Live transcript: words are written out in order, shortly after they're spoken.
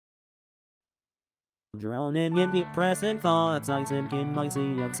Drowning in depressing thoughts, I sink in my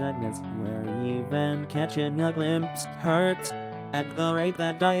sea of sadness, where even catching a glimpse hurts. At the rate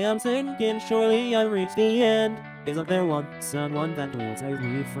that I am sinking, surely I'll reach the end. Isn't there someone that will save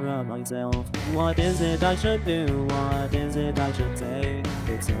me from myself? What is it I should do? What is it I should say?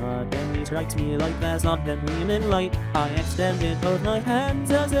 It suddenly strikes me like the sudden gleaming light. I extended both my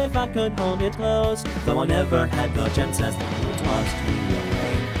hands as if I could hold it close, though I never had the chance as it tossed me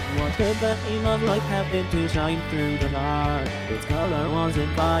away. What could the aim of life have been to shine through the dark? Its color was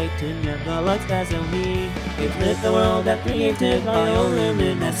inviting, yet the light dazzled me. It lit the world that created my own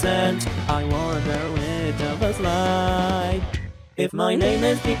luminescence. I wonder which of us lied. If my name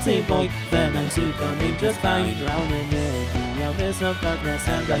is Pixie Boy, then I'm succumbing just fine, drowning in the abyss of darkness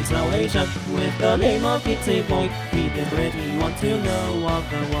and isolation. With the name of Pixie Boy, he did really want to know of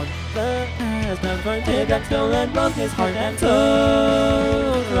the one that has diverted and stolen both his heart and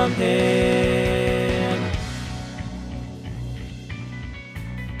soul from him.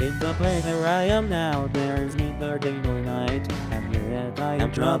 In the place where I am now, there's neither day nor night, and yet I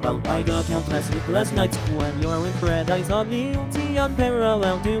am troubled by the countless sleepless nights. When you're in paradise on the sea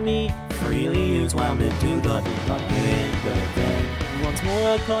unparalleled to me, freely you swam into the deep unhindered then. Once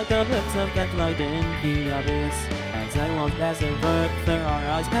more I caught the glimpse of that light in the abyss. As I was passing further, our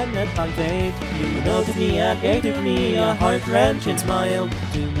eyes had met by fate. You noticed me and gave to me a heart-wrenching smile.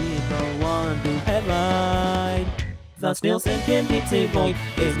 To me the one who had lied. The still sinking Pixie Boy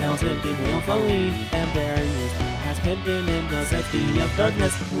is now sinking willfully, and there he is, has hidden in the safety of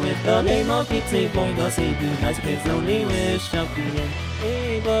darkness. With the name of Pixie Boy, the Savior has his only wish of being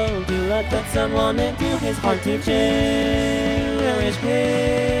able to let someone into his heart to cherish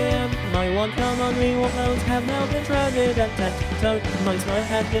him. My one common rewards have now been shredded and tattooed. My smile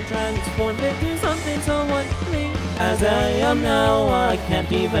has been transformed into something so wonderful. As I am now, I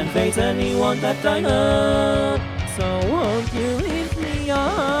can't even face anyone that I love. So won't you leave me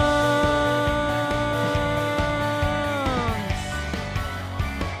on?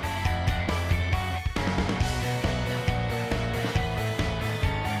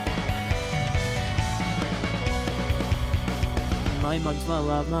 My mind's full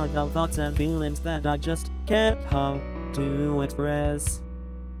of my thoughts and feelings that I just can't how to express.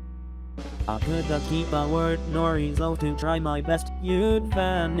 I couldn't keep a word nor resolve to try my best. You'd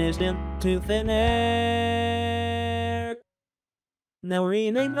vanished into thin air. Now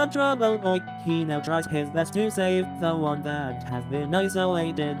renamed the troubled boy, he now tries his best to save the one that has been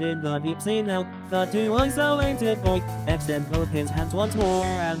isolated in the deep sea now. The two isolated boy extend both his hands once more,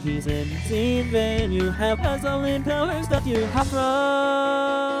 and he's in vain. You have puzzling powers that you have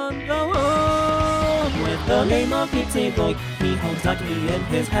from the world. With the name of Pixie Boy, he holds tightly in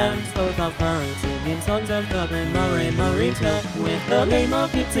his hands both of her singing songs of love and Marita. With the name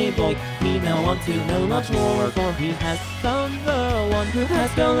of Pixie Boy, he now wants to know much more, for he has found the one who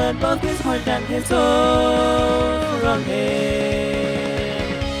has stolen both his heart and his soul from him.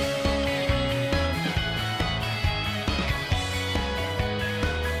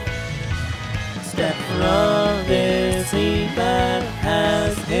 Step from this sea that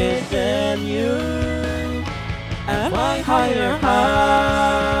has hidden you, and fly higher,